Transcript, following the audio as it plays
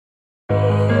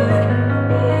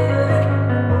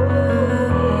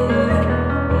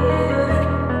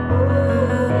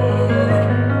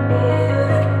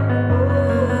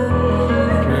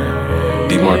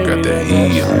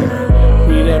JEvon.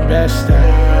 We the best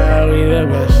now, we the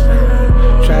best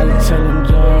now. Try to tell them,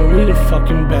 dog, we the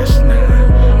fucking best now.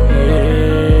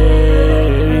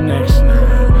 Yeah, we next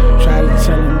now. Try to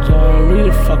tell them, dog, we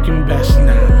the fucking best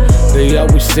now. They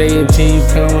always say until you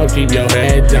come up, keep your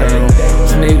head down.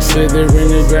 Snakes slither in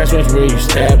the grass, watch where you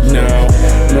step now.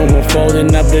 No more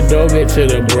folding up the door, get to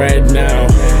the bread now.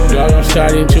 Dog, I'm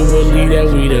starting to believe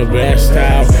that we the best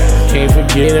out. Can't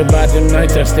forget about the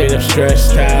nights I stayed up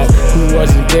stressed out. Who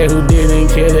wasn't there, who didn't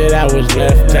care that I was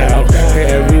left out.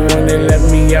 Everyone that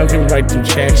let me out can write them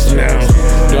checks now.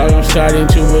 Dog, I'm starting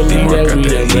to believe that we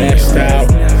the best out.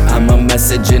 I'm a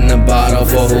message in a bottle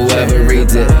for whoever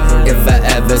reads it. If I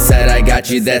ever said I got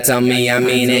you, that's on me, I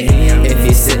mean it. If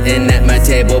you're sitting at my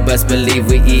table, best believe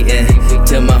we eatin'.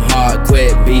 Till my heart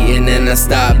quit beating and I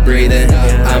stop breathing.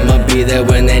 I'ma be there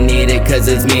when they need it, cause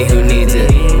it's me who needs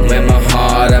it. Wear my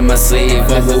heart on my sleeve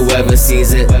for whoever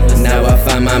sees it. Now I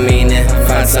find my meaning,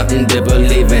 find something to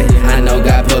believe in. I know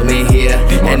God put me here,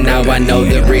 and now I know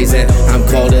the reason. I'm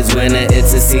cold as winter,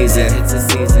 it's a season.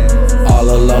 All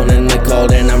alone in the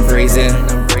cold and I'm freezing.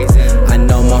 I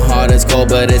know my heart is cold,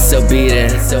 but it's still beating.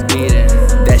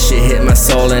 That shit hit my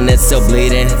soul and it's still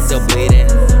bleeding.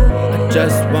 I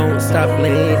just won't stop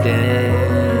bleeding.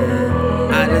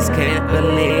 I just can't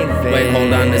believe it. Wait,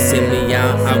 hold on to see me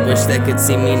out. I wish they could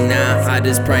see me now. I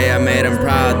just pray I made them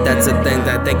proud. That's the things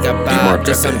I think about.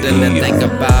 Just something to think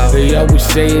about. They always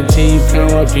say until you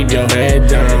come up, keep your head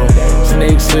down.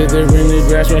 Snakes slither in the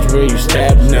grass, watch where you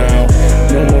step now.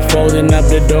 No more folding up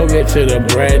the door, get to the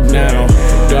bread now.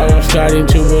 Dog, I'm starting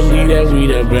to believe that we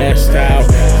the best out.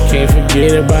 Can't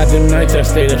forget about the nights I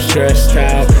stayed up stressed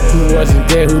out. Who wasn't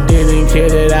there, who didn't care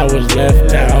that I was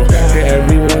left out.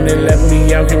 Everyone that let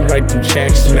me out can write them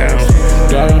checks now.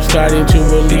 Dog, I'm starting to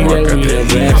believe that we the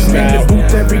best out. I'm in the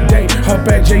booth every day, up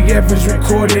at JEvon's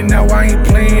recording. Now I ain't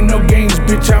playing no games,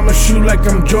 bitch, I'ma shoot like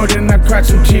I'm Jordan. I cried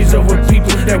some tears over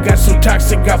people that got so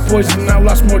toxic, got poison. I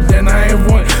lost more than I ever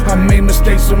won. I made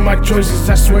mistakes with my choices,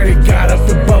 I swear to God up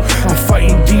above. I'm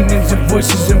fighting demons and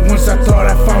voices, and once I thought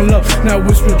I found love, now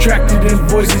it's retracted in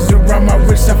voices around my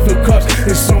wrist. I feel cuffs,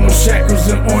 there's so much shackles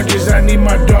and oranges. I need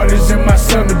my daughters and my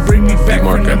son to bring me back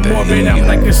from the morbid. I'm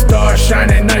like a star, shine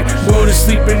at night, go to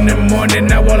sleep in the morning.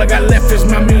 Now all I got left is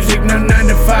my music. Now 9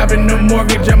 to 5 and no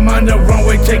mortgage. I'm on the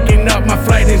runway taking up. My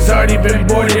flight has already been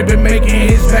boarded. Been making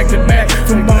hits back to back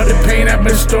from all the pain I've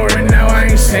been storing. Now I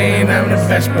ain't saying I'm the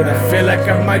best, but I feel like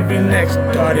I might be next.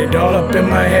 Started all up in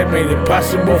my head, made it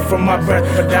possible for my breath,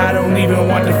 but I don't even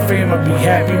want the fame. I'd be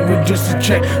happy with just a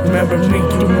check. Remember me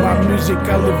through my music.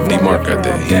 I live on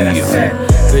that I said.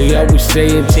 They always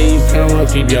say until you come up,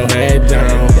 keep your head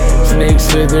down. Snakes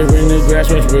slither in the grass,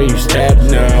 watch where you step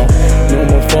now. No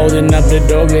more folding up the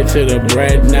door, get to the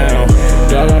bread now.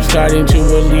 Dog, I'm starting to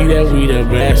believe that we the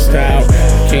best out.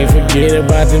 Can't forget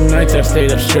about the nights I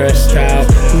stayed up stressed out.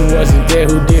 Who wasn't there,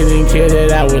 who didn't care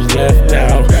that I was left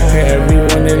out.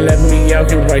 Everyone that let me out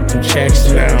can write them checks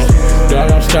now.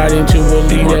 Dog, I'm starting to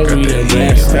believe that we the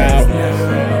best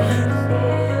out.